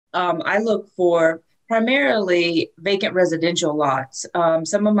I look for primarily vacant residential lots.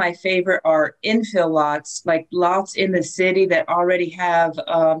 Some of my favorite are infill lots, like lots in the city that already have,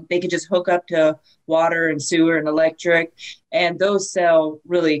 they can just hook up to water and sewer and electric, and those sell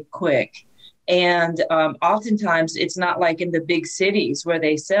really quick. And oftentimes it's not like in the big cities where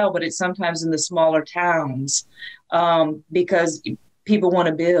they sell, but it's sometimes in the smaller towns because people want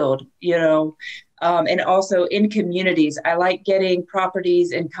to build, and also in communities. I like getting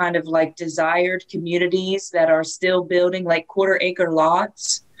properties in kind of like desired communities that are still building, like quarter-acre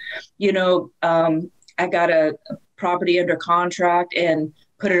lots. I got a property under contract and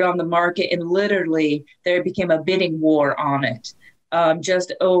put it on the market, and literally there became a bidding war on it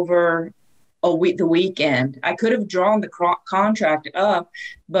just over the weekend. I could have drawn the contract up,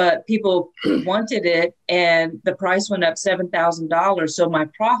 but people wanted it, and the price went up $7,000. So my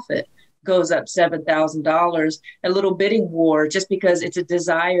profit goes up $7,000, a little bidding war, just because it's a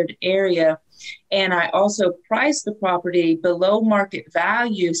desired area. And I also price the property below market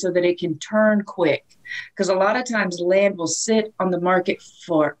value so that it can turn quick. Because a lot of times land will sit on the market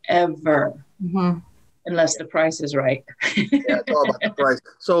forever. Mm-hmm. Unless the price is right. Yeah, it's all about the price.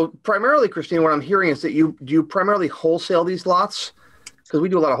 So primarily, Christina, what I'm hearing is that do you primarily wholesale these lots? Because we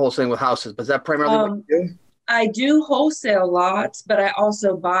do a lot of wholesaling with houses, but is that primarily what you do? I do wholesale lots, but I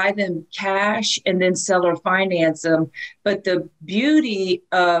also buy them cash and then seller finance them. But the beauty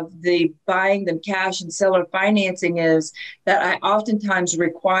of the buying them cash and seller financing is that I oftentimes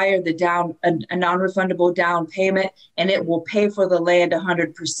require a non-refundable down payment, and it will pay for the land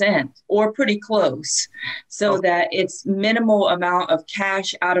 100% or pretty close, so that it's minimal amount of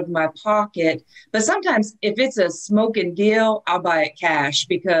cash out of my pocket. But sometimes if it's a smoking deal, I'll buy it cash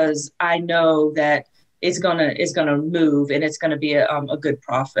because I know that it's gonna move and it's gonna be a good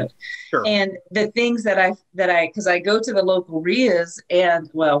profit. Sure. And the things because I go to the local RIAs, and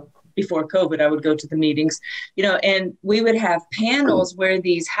before COVID, I would go to the meetings, and we would have panels where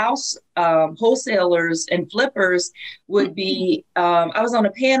these house wholesalers and flippers would be. I was on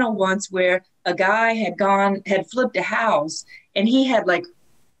a panel once where a guy had flipped a house, and he had like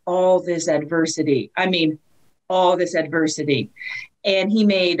all this adversity. I mean, all this adversity. And he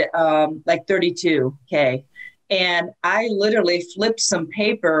made like $32K. And I literally flipped some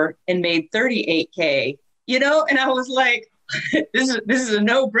paper and made $38K, and I was like, this is a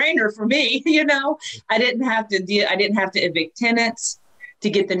no-brainer for me. I didn't have to evict tenants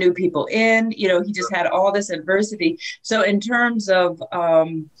to get the new people in. He just had all this adversity. So in terms of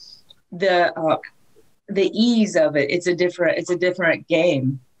the ease of it, it's a different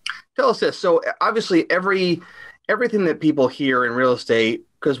game. Tell us this. So obviously everything that people hear in real estate,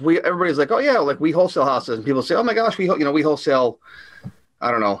 because everybody's like, oh yeah, like we wholesale houses, and people say, oh my gosh, we wholesale,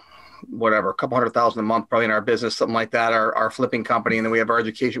 I don't know, whatever, a couple $100,000 a month, probably in our business, something like that, our flipping company. And then we have our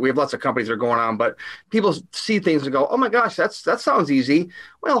education. We have lots of companies that are going on, but people see things and go, oh my gosh, that sounds easy.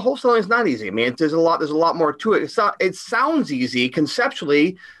 Well, wholesaling is not easy. I mean, there's a lot more to it. It sounds easy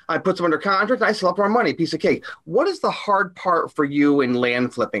conceptually. I put them under contract. I sell up our money, piece of cake. What is the hard part for you in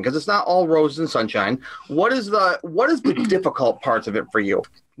land flipping? Because it's not all roses and sunshine. What is the difficult parts of it for you?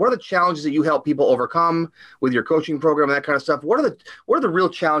 What are the challenges that you help people overcome with your coaching program, that kind of stuff? What are the real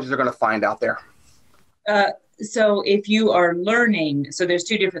challenges they're going to find out there? So if you are learning, so there's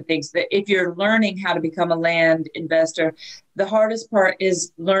two different things. That if you're learning how to become a land investor, the hardest part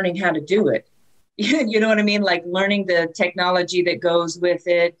is learning how to do it. You know what I mean? Like learning the technology that goes with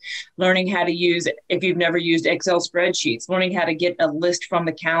it, learning how to use, if you've never used Excel spreadsheets, learning how to get a list from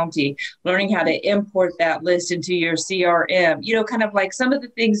the county, learning how to import that list into your CRM, kind of like some of the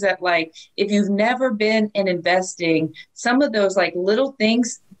things that, like, if you've never been in investing, some of those like little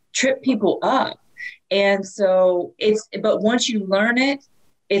things trip people up. And so but once you learn it,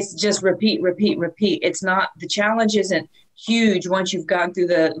 it's just repeat. It's not, the challenge isn't huge once you've gone through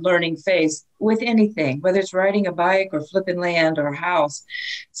the learning phase with anything, whether it's riding a bike or flipping land or a house.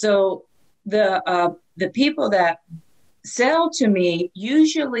 So the people that sell to me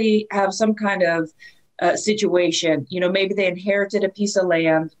usually have some kind of situation. Maybe they inherited a piece of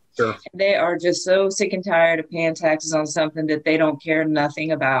land. Sure. And they are just so sick and tired of paying taxes on something that they don't care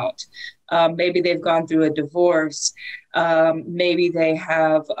nothing about. Maybe they've gone through a divorce. Maybe they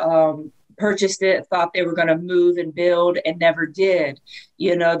have purchased it, thought they were going to move and build and never did.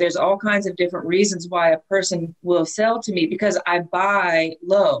 There's all kinds of different reasons why a person will sell to me, because I buy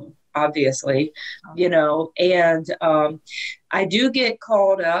low, obviously, and I do get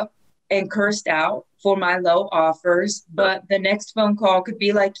called up and cursed out for my low offers, but the next phone call could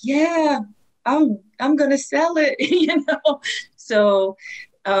be like, yeah, I'm going to sell it, So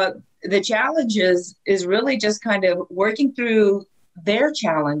the challenge is really just kind of working through their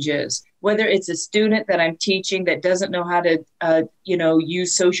challenges, whether it's a student that I'm teaching that doesn't know how to,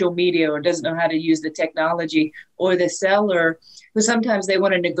 use social media or doesn't know how to use the technology, or the seller who sometimes they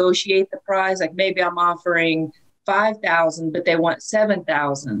want to negotiate the price. Like maybe I'm offering 5,000, but they want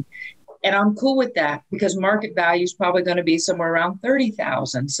 7,000. And I'm cool with that because market value is probably going to be somewhere around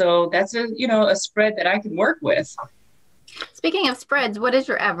 30,000. So that's a spread that I can work with. Speaking of spreads, what is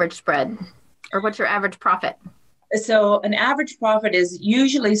your average spread, or what's your average profit? So an average profit is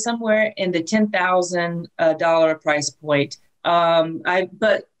usually somewhere in the $10,000 price point. I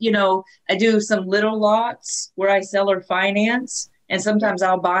do some little lots where I sell or finance, and sometimes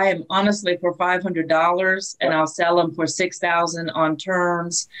I'll buy them honestly for $500 and I'll sell them for $6,000 on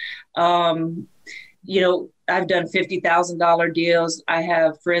terms. I've done $50,000 deals. I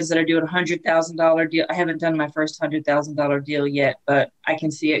have friends that are doing $100,000 deal. I haven't done my first $100,000 deal yet, but I can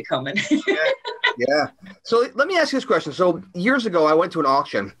see it coming. Yeah. So let me ask you this question. So years ago, I went to an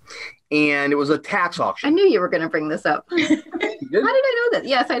auction, and it was a tax auction. I knew you were going to bring this up. You did? How did I know that?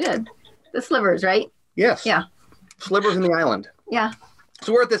 Yes, I did. The slivers, right? Yes. Yeah. Slivers in the island. Yeah.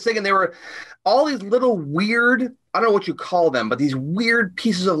 So we're at this thing, and there were all these little weird, I don't know what you call them, but these weird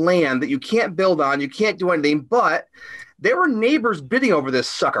pieces of land that you can't build on, you can't do anything, but there were neighbors bidding over this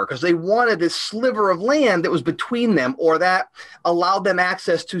sucker because they wanted this sliver of land that was between them, or that allowed them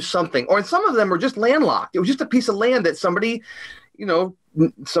access to something. Or some of them were just landlocked. It was just a piece of land that somebody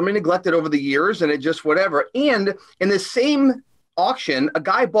neglected over the years, and it just whatever. And in the same auction, a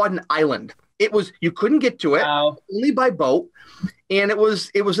guy bought an island. It was, you couldn't get to it, only by boat. And it was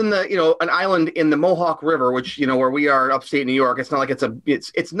in the, an island in the Mohawk River, which, where we are upstate New York. It's not like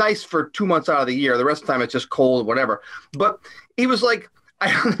it's nice for 2 months out of the year. The rest of the time it's just cold, whatever. But he was like,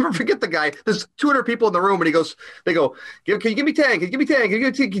 I'll never forget the guy. There's 200 people in the room, and they go, can you give me 10? Can you give me 10? Can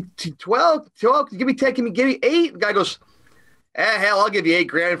you give me 12? Can you give me 10? Can you give me 8? The guy goes, hell, I'll give you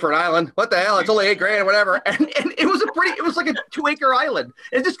 $8,000 for an island. What the hell? It's only $8,000, whatever. And it was like a 2-acre island.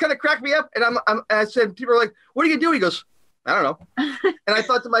 It just kind of cracked me up. And I said, people are like, what are you gonna do? He goes, I don't know. And I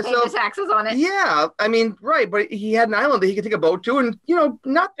thought to myself, pay the taxes on it. Yeah, I mean, right. But he had an island that he could take a boat to, and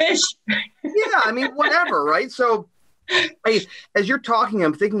not fish. Yeah, I mean, whatever, right? So, as you're talking,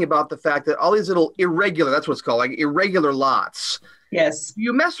 I'm thinking about the fact that all these little irregular, that's what it's called, like irregular lots. Yes. Do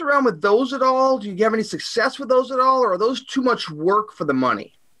you mess around with those at all? Do you have any success with those at all? Or are those too much work for the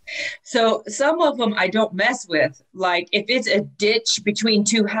money? So some of them I don't mess with. Like if it's a ditch between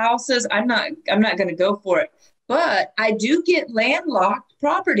two houses, I'm not going to go for it. But I do get landlocked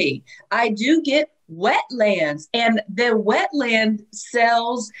property. I do get wetlands, and the wetland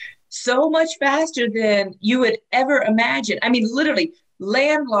sells so much faster than you would ever imagine. I mean, literally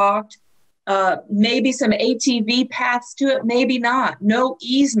landlocked, maybe some ATV paths to it, maybe not, no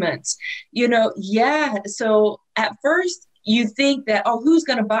easements, yeah. So at first you think that, who's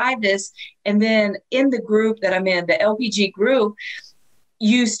going to buy this? And then in the group that I'm in, the LPG group,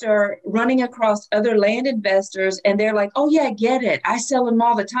 you start running across other land investors, and they're like, oh yeah, get it. I sell them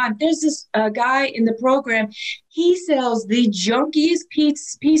all the time. There's this guy in the program. He sells the junkiest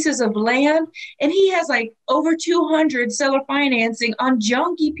pieces of land, and he has like over 200 seller financing on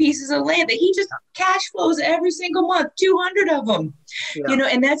junky pieces of land that he just cash flows every single month, 200 of them,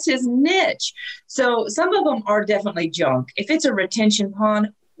 and that's his niche. So some of them are definitely junk. If it's a retention pond,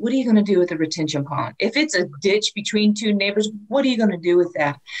 what are you going to do with a retention pond? If it's a ditch between two neighbors, what are you going to do with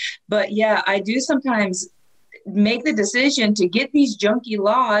that? But yeah, I do sometimes make the decision to get these junky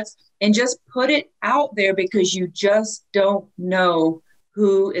lots and just put it out there because you just don't know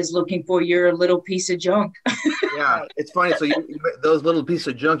who is looking for your little piece of junk. Yeah, it's funny. So those little pieces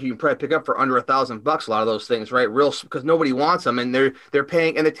of junk you can probably pick up for under $1,000. A lot of those things, right? Because nobody wants them, and they're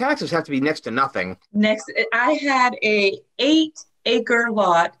paying, and the taxes have to be next to nothing. I had a 8-acre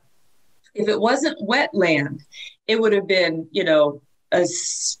lot. If it wasn't wetland, it would have been, a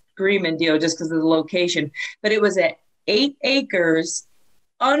screaming deal just because of the location. But it was at 8 acres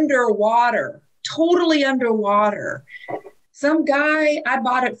underwater, totally underwater. Some guy, I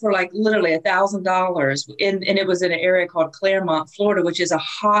bought it for like literally $1,000, and it was in an area called Claremont, Florida, which is a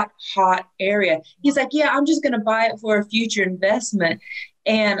hot area. He's like, yeah, I'm just going to buy it for a future investment.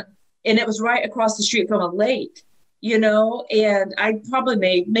 And it was right across the street from a lake, and I probably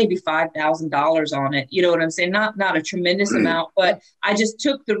made maybe $5,000 on it. You know what I'm saying? Not a tremendous amount, but I just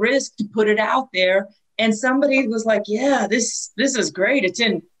took the risk to put it out there. And somebody was like, yeah, this is great. It's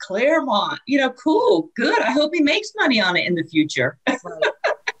in Claremont, cool, good. I hope he makes money on it in the future.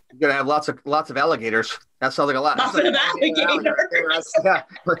 gonna have lots of alligators. That sounds like a lot. Lots of alligators. Yeah,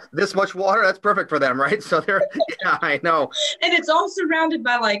 this much water, that's perfect for them, right? So they're, yeah, I know. And it's all surrounded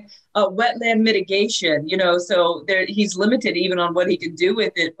by like wetland mitigation, so he's limited even on what he can do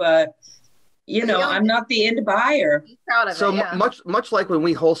with it. But I'm not the end buyer. He's proud of So it, yeah. much like when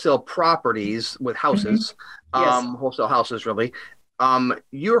we wholesale properties with houses, Yes. wholesale houses really.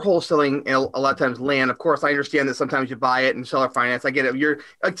 You're wholesaling a lot of times land. Of course, I understand that sometimes you buy it and seller finance. I get it. You're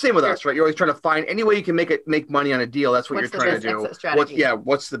same with us, right? You're always trying to find any way you can make money on a deal. That's what you're trying to do.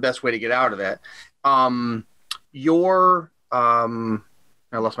 What's the best way to get out of it? I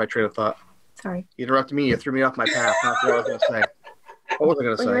lost my train of thought. Sorry. You interrupted me. You threw me off my path. That's what I was going to say. What was I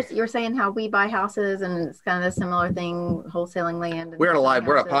going to say? You're saying how we buy houses and it's kind of a similar thing, wholesaling land. We're on a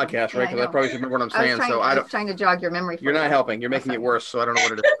podcast, right? Because I probably should remember what I'm saying. I was trying to jog your memory. You're not helping. You're making it worse. So I don't know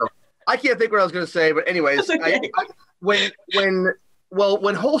what it is. So, I can't think what I was going to say. But anyways, okay.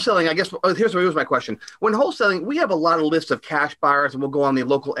 When wholesaling, I guess here's my question. When wholesaling, we have a lot of lists of cash buyers, and we'll go on the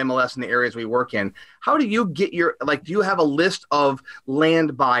local MLS in the areas we work in. How do you get do you have a list of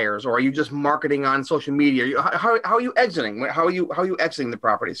land buyers, or are you just marketing on social media? How are you exiting? How are you exiting the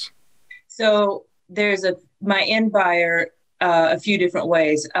properties? So there's my end buyer a few different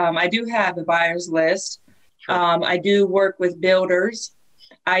ways. I do have a buyer's list. Sure. I do work with builders.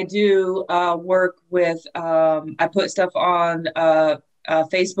 I do work with, I put stuff on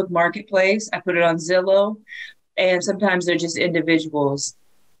Facebook Marketplace. I put it on Zillow, and sometimes they're just individuals.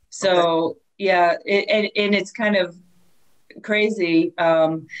 So, yeah, and it's kind of crazy.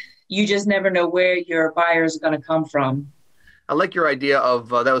 You just never know where your buyers are going to come from. I like your idea of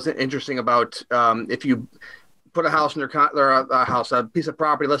that was interesting about if you put a house in a piece of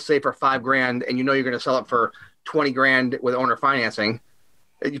property, let's say for $5,000, and you're going to sell it for $20,000 with owner financing.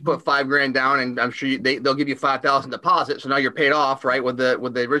 You put $5,000 down, and I'm sure they'll give you $5,000 deposit. So now you're paid off, right, with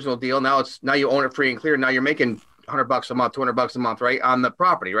the original deal. Now you own it free and clear. Now you're making $100 a month, $200 a month, right, on the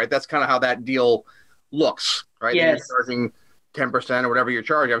property, right? That's kind of how that deal looks, right? Yes. You're charging 10% or whatever you're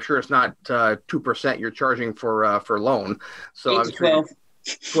charging. I'm sure it's not 2% you're charging for loan. So I'm 12.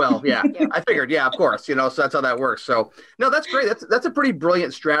 12, yeah. I figured, yeah, of course, so that's how that works. So no, that's great. That's a pretty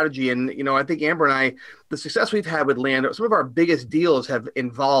brilliant strategy. And, I think Amber and I, the success we've had with land, some of our biggest deals have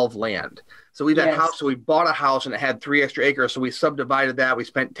involved land. So we've had house, so we bought a house and it had 3 extra acres. So we subdivided that. We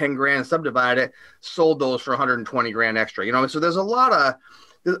spent $10,000, subdivided it, sold those for $120,000 extra, so there's a lot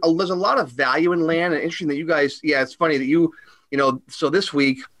of value in land. And interesting that you guys, it's funny that so this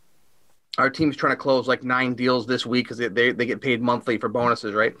week, our team's trying to close like 9 deals this week because they get paid monthly for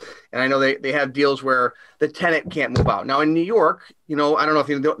bonuses, right? And I know they have deals where the tenant can't move out. Now in New York, I don't know if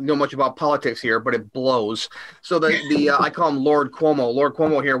you know much about politics here, but it blows. So the I call him Lord Cuomo. Lord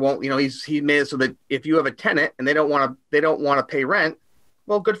Cuomo here won't, he made it so that if you have a tenant and they don't want to pay rent,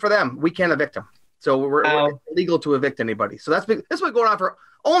 well, good for them. We can't evict them. So we're illegal to evict anybody. So that's been going on for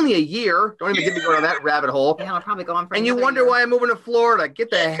only a year. Don't even get me going on that rabbit hole. Yeah, I'll probably go on for and you wonder why I'm moving to Florida. Get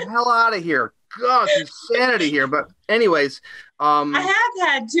the hell out of here. God, it's insanity here. But anyways. I have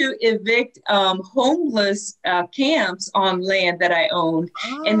had to evict homeless camps on land that I owned.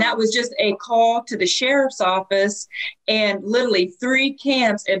 Oh. And that was just a call to the sheriff's office and literally 3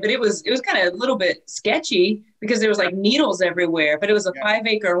 camps. But it was kind of a little bit sketchy because there was like needles everywhere, but it was a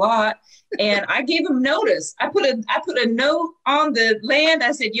 5-acre lot. And I gave them notice. I put a note on the land.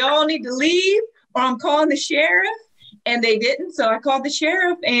 I said, y'all need to leave or I'm calling the sheriff. And they didn't. So I called the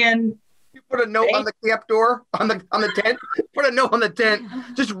sheriff and you put a note on the camp door, on the tent. Put a note on the tent.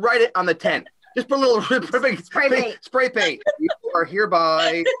 Just write it on the tent. Just put a little spray paint. You are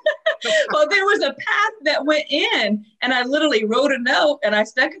hereby. Well, there was a path that went in, and I literally wrote a note and I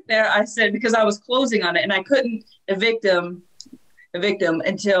stuck it there. I said because I was closing on it, and I couldn't evict them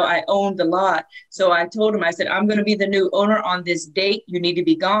until I owned the lot. So I told him, I said, I'm going to be the new owner on this date. You need to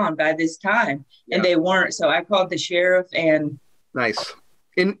be gone by this time, and they weren't. So I called the sheriff and. Nice.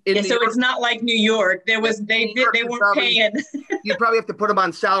 So it's not like New York. They weren't paying. You probably have to put them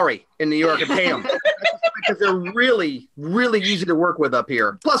on salary in New York and pay them because they're really, really easy to work with up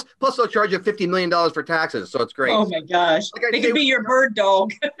here. Plus they'll charge you $50 million for taxes, so it's great. Oh my gosh, they could be your bird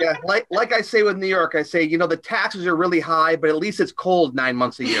dog. Yeah, like I say with New York, I say the taxes are really high, but at least it's cold 9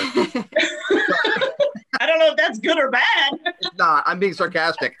 months a year. I don't know if that's good or bad. It's not. I'm being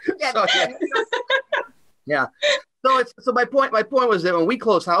sarcastic. Yeah. So my point was that when we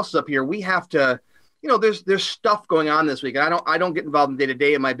close houses up here, we have to, there's stuff going on this week. And I don't get involved in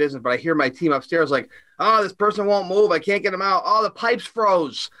day-to-day in my business, but I hear my team upstairs like, oh, this person won't move. I can't get them out. Oh, the pipes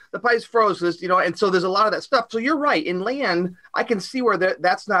froze. This, and so there's a lot of that stuff. So you're right. In land, I can see where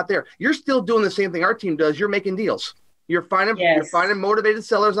that's not there. You're still doing the same thing our team does. You're making deals. You're finding motivated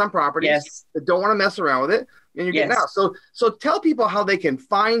sellers on properties that don't want to mess around with it, and you're getting out. So tell people how they can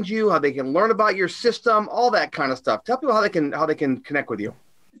find you, how they can learn about your system, all that kind of stuff. Tell people how they can connect with you.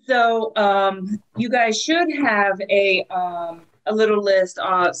 So you guys should have a little list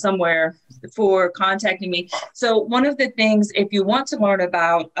somewhere for contacting me. So one of the things, if you want to learn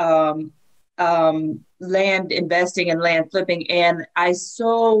about land investing and land flipping, and I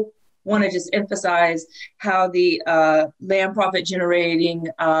so want to just emphasize how the land profit generating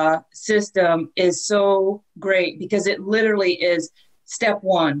system is so great, because it literally is step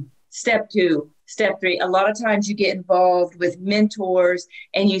 1, step 2, step 3. A lot of times you get involved with mentors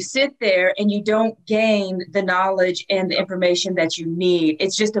and you sit there and you don't gain the knowledge and the information that you need.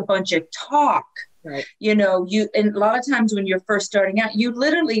 It's just a bunch of talk. Right. And a lot of times when you're first starting out, you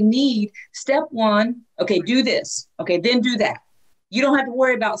literally need step 1. Okay, do this. Okay, then do that. You don't have to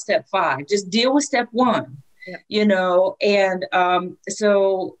worry about step 5. Just deal with step 1. And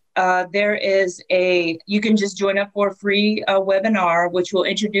so there is you can just join up for a free webinar, which will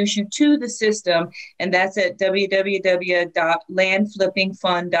introduce you to the system. And that's at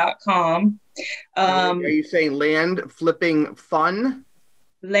www.landflippingfun.com. Are you saying land flipping fun?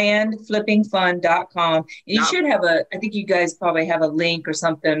 Landflippingfun.com. You should have I think you guys probably have a link or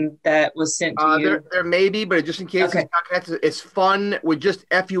something that was sent to you. There may be, but just in case it's not connected, it's fun with just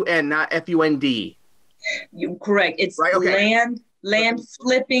FUN, not FUND. Correct. It's right? Okay.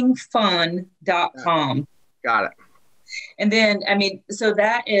 landflippingfun.com. Got it. And then, so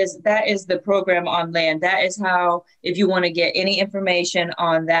that is the program on land. That is how, if you want to get any information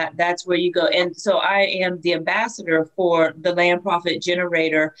on that, that's where you go. And so I am the ambassador for the land profit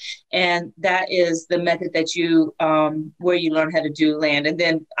generator. And that is the method that you, where you learn how to do land. And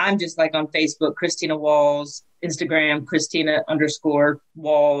then I'm just like on Facebook, Christina Walls, Instagram,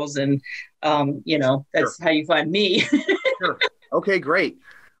 Christina_Walls. And, that's how you find me. Sure. Okay, great.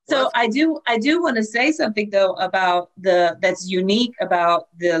 So I do want to say something though about that's unique about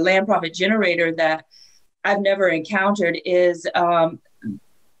the land profit generator that I've never encountered is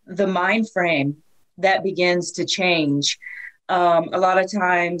the mind frame that begins to change. A lot of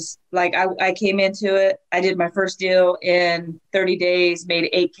times, like I came into it, I did my first deal in 30 days,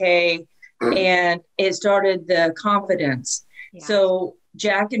 made $8K, and it started the confidence. Yeah. So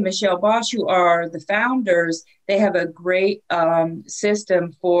Jack and Michelle Bosch, who are the founders, they have a great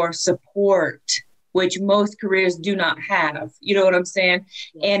system for support, which most careers do not have. You know what I'm saying?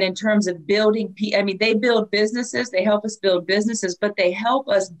 Yeah. And in terms of building, they build businesses, they help us build businesses, but they help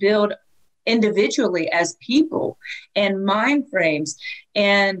us build individually as people and mind frames.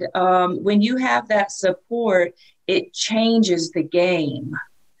 And when you have that support, it changes the game.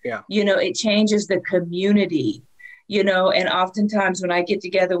 Yeah. It changes the community. And oftentimes when I get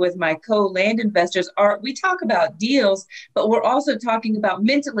together with my co-land investors, we talk about deals, but we're also talking about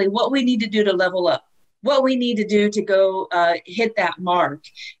mentally what we need to do to level up, what we need to do to go hit that mark,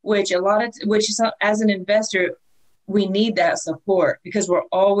 which as an investor, we need that support because we're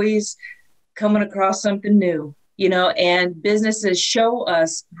always coming across something new, and businesses show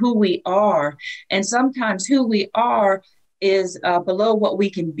us who we are. And sometimes who we are is below what we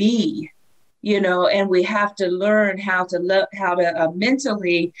can be. And we have to learn how to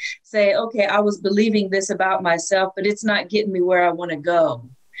mentally say, okay, I was believing this about myself, but it's not getting me where I want to go.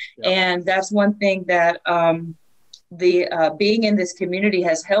 Yeah. And that's one thing that the being in this community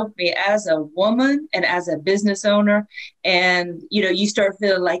has helped me as a woman and as a business owner. And, you start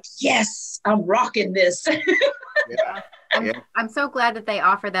feeling like, yes, I'm rocking this. Yeah. I'm so glad that they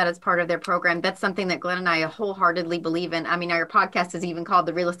offer that as part of their program. That's something that Glenn and I wholeheartedly believe in. Our podcast is even called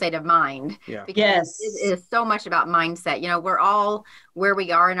The Real Estate of Mind. Yeah. Because it is so much about mindset. We're all where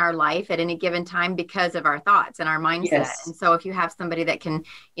we are in our life at any given time because of our thoughts and our mindset. Yes. And so if you have somebody that can,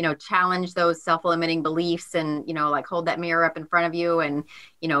 challenge those self-limiting beliefs and, like hold that mirror up in front of you and,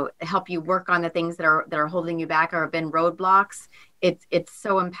 help you work on the things that are holding you back or have been roadblocks, it's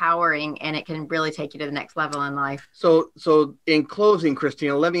so empowering and it can really take you to the next level in life. So in closing,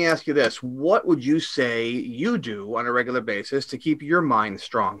 Christina, let me ask you this. What would you say you do on a regular basis to keep your mind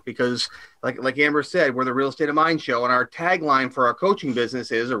strong? Because like Amber said, we're the Real Estate of Mind show, and our tagline for our coaching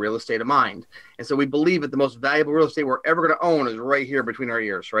business is a real estate of mind. And so we believe that the most valuable real estate we're ever going to own is right here between our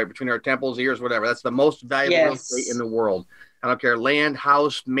ears, right? Between our temples, ears, whatever. That's the most valuable real estate in the world. I don't care. Land,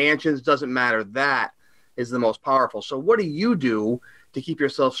 house, mansions, doesn't matter. That is the most powerful. So what do you do to keep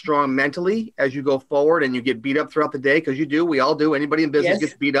yourself strong mentally as you go forward and you get beat up throughout the day? Because we all do. Anybody in business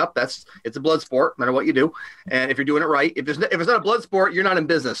gets beat up. It's a blood sport, no matter what you do. And if you're doing it right, if it's not a blood sport, you're not in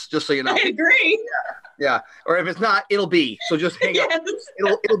business, just so you know. I agree. Yeah. Or if it's not, it'll be. So just hang up.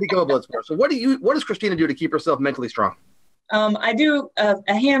 It'll become a blood sport. So what does Christina do to keep herself mentally strong? I do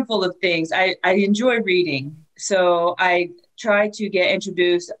a handful of things. I enjoy reading. So I try to get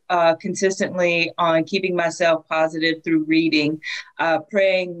introduced consistently on keeping myself positive through reading,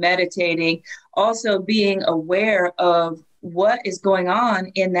 praying, meditating, also being aware of what is going on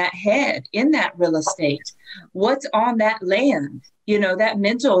in that head, in that real estate, what's on that land, that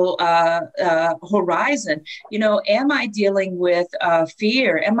mental horizon. Am I dealing with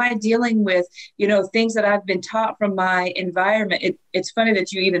fear? Am I dealing with, things that I've been taught from my environment? It's funny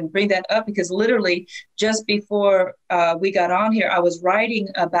that you even bring that up, because literally just before we got on here, I was writing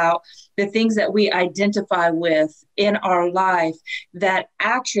about the things that we identify with in our life that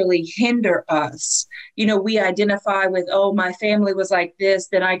actually hinder us. We identify with, oh, my family was like this,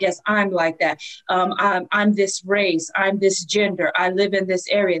 then I guess I'm like that. I'm this race, I'm this gender, I live in this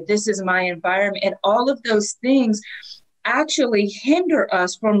area, this is my environment. And all of those things actually hinder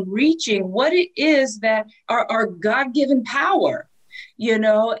us from reaching what it is that our God-given power.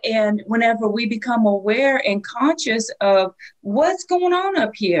 And whenever we become aware and conscious of what's going on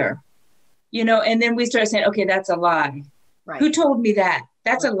up here, and then we start saying, okay, that's a lie. Right. Who told me that?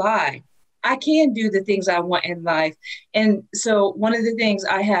 That's a lie. I can do the things I want in life. And so one of the things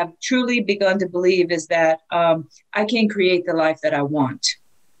I have truly begun to believe is that I can create the life that I want.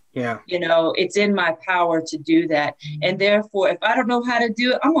 Yeah. It's in my power to do that. And therefore, if I don't know how to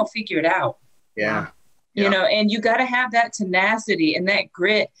do it, I'm going to figure it out. Yeah. And you got to have that tenacity and that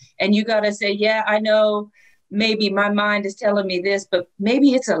grit. And you got to say, yeah, I know maybe my mind is telling me this, but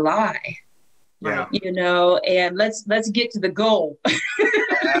maybe it's a lie. Yeah. And let's get to the goal.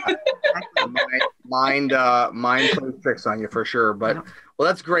 Mind plays tricks on you for sure. But well,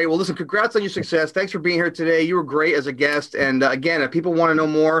 that's great. Well, listen, congrats on your success. Thanks for being here today. You were great as a guest. And again, if people want to know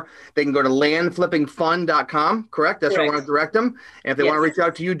more, they can go to landflippingfund.com. Correct? That's where I want to direct them. And if they want to reach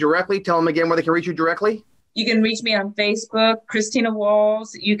out to you directly, tell them again where they can reach you directly. You can reach me on Facebook, Christina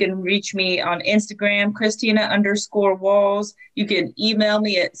Walls. You can reach me on Instagram, Christina_Walls. You can email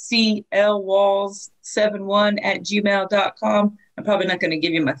me at clwalls71@gmail.com. I'm probably not going to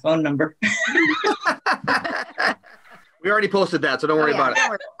give you my phone number. We already posted that, so don't worry about it.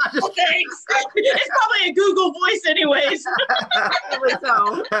 Well, thanks. It's probably a Google Voice anyways.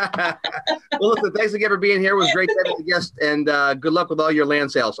 Well, listen, thanks again for being here. It was great having the guest, and good luck with all your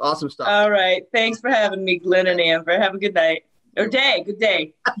land sales. Awesome stuff. All right. Thanks for having me, Glenn and Amber. Have a good night. Or day. Good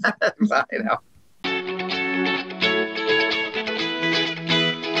day. Bye now.